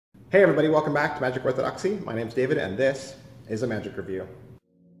Hey everybody, welcome back to Magic Orthodoxy. My name's David and this is a magic review.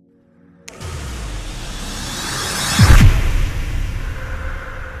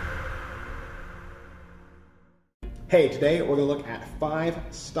 Hey, today we're going to look at 5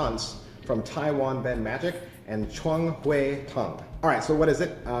 stunts from Taiwan Ben Magic and Chuang Tung. Alright, so what is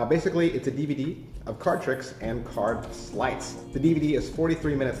it? Basically, it's a DVD of card tricks and card sleights. The DVD is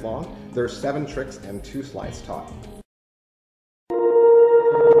 43 minutes long. There's 7 tricks and 2 sleights taught.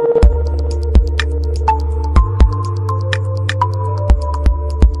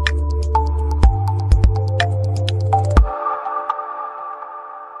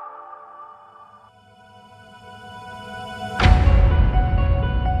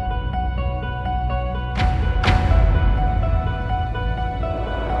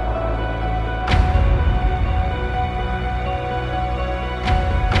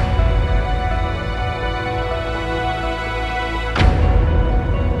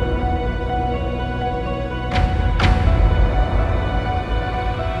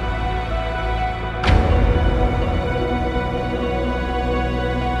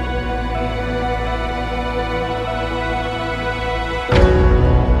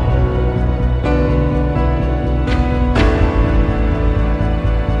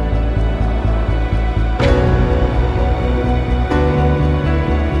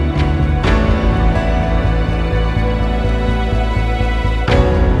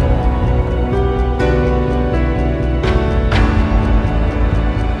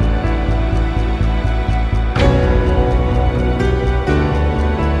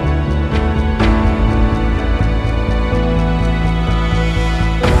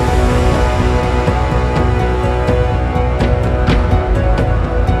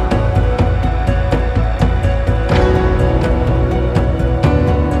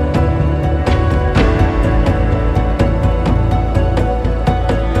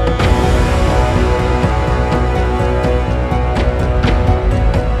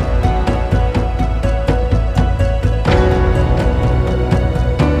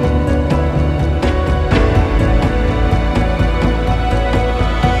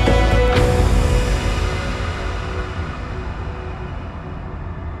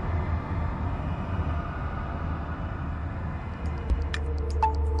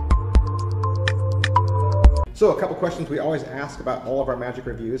 So a couple questions we always ask about all of our magic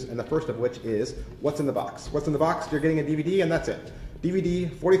reviews, and the first of which is, what's in the box? What's in the box? You're getting a DVD and that's it.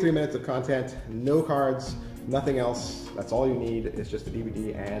 DVD, 43 minutes of content, no cards, nothing else. That's all you need is just a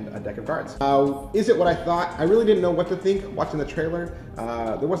DVD and a deck of cards. Is it what I thought? I really didn't know what to think watching the trailer.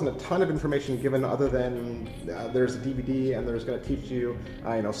 There wasn't a ton of information given other than there's a DVD and there's going to teach you,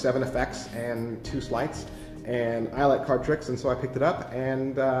 7 effects and 2 sleights. And I like card tricks, and so I picked it up,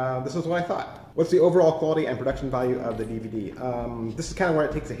 and this is what I thought. What's the overall quality and production value of the DVD? This is kind of where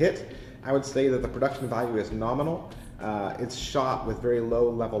it takes a hit. I would say that the production value is nominal. It's shot with very low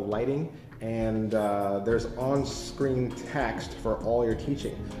level lighting, and there's on-screen text for all your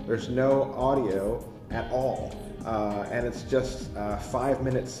teaching. There's no audio at all, and it's just a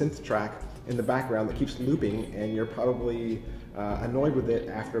 5-minute synth track in the background that keeps looping, and you're probably annoyed with it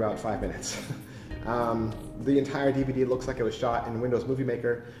after about 5 minutes. The entire DVD looks like it was shot in Windows Movie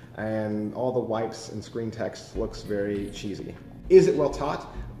Maker, and all the wipes and screen text looks very cheesy. Is it well taught?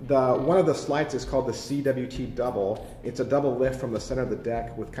 One of the sleights is called the CWT double. It's a double lift from the center of the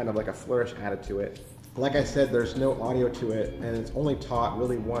deck with kind of like a flourish added to it. Like I said, there's no audio to it, and it's only taught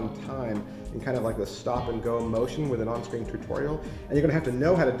really one time in kind of like the stop and go motion with an on-screen tutorial, and you're gonna have to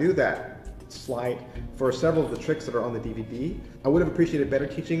know how to do that sleight for several of the tricks that are on the DVD. I would have appreciated better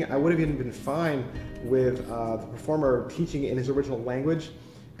teaching. I would have even been fine with the performer teaching in his original language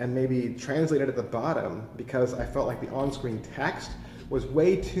and maybe translate it at the bottom, because I felt like the on-screen text was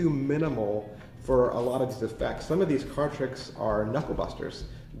way too minimal for a lot of these effects. Some of these card tricks are knuckle busters.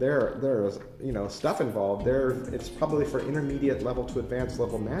 There's stuff involved. It's probably for intermediate level to advanced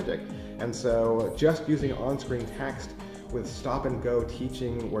level magic, and so just using on-screen text with stop and go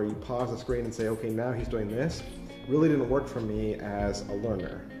teaching where you pause the screen and say, okay, now he's doing this, really didn't work for me as a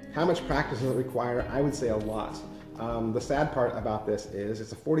learner. How much practice does it require? I would say a lot. The sad part about this is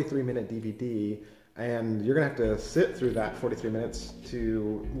it's a 43-minute DVD, and you're gonna have to sit through that 43 minutes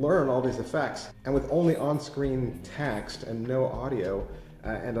to learn all these effects. And with only on-screen text and no audio,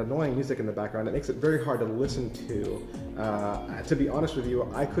 and annoying music in the background, it makes it very hard to listen to. To be honest with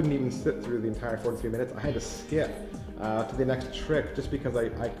you, I couldn't even sit through the entire 43 minutes. I had to skip to the next trick just because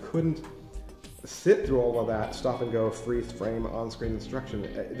I couldn't sit through all of that stop and go freeze frame on-screen instruction.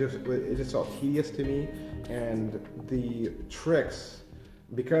 It just felt tedious to me, and the tricks,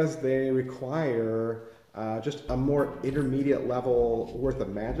 because they require just a more intermediate level worth of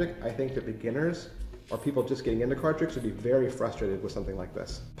magic. I think that beginners or people just getting into card tricks would be very frustrated with something like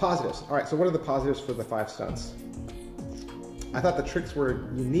this. Positives. All right, so what are the positives for the 5 stunts? I thought the tricks were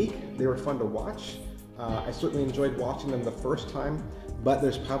unique. They were fun to watch. I certainly enjoyed watching them the first time, but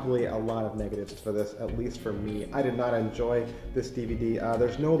there's probably a lot of negatives for this, at least for me. I did not enjoy this DVD.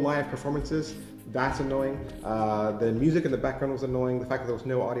 There's no live performances. That's annoying. The music in the background was annoying. The fact that there was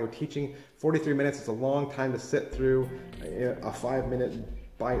no audio teaching. 43 minutes is a long time to sit through a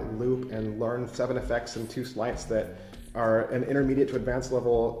 5-minute byte loop and learn 7 effects and 2 sleights that are an intermediate to advanced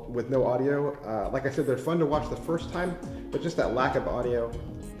level with no audio. Like I said, they're fun to watch the first time, but just that lack of audio,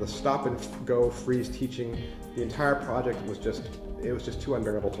 the stop and go freeze teaching, the entire project was just, it was just too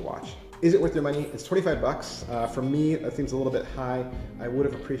unbearable to watch. Is it worth your money? It's 25 bucks. For me, that seems a little bit high. I would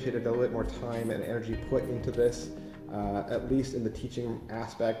have appreciated a little bit more time and energy put into this, at least in the teaching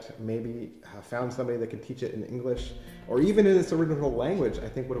aspect. Maybe found somebody that could teach it in English, or even in its original language, I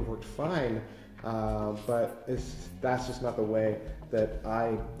think would have worked fine. But that's just not the way that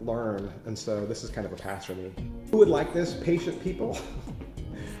I learn, and so this is kind of a pass for me. Who would like this? Patient people.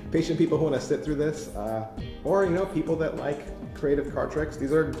 Patient people who want to sit through this, or people that like creative card tricks.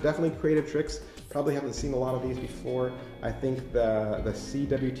 These are definitely creative tricks. Probably haven't seen a lot of these before. I think the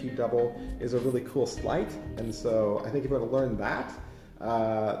CWT double is a really cool sleight, and so I think if you want to learn that,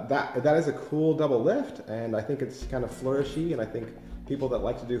 that is a cool double lift, and I think it's kind of flourishy, and I think people that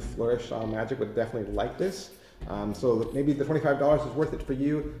like to do flourish style magic would definitely like this. So maybe the $25 is worth it for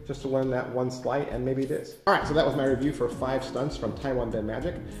you just to learn that one sleight, and maybe it is. All right, so that was my review for 5 stunts from Taiwan Ben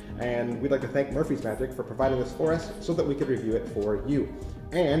Magic, and we'd like to thank Murphy's Magic for providing this for us so that we could review it for you.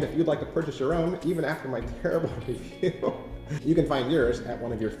 And if you'd like to purchase your own, even after my terrible review, you can find yours at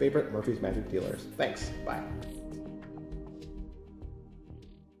one of your favorite Murphy's Magic dealers. Thanks, bye.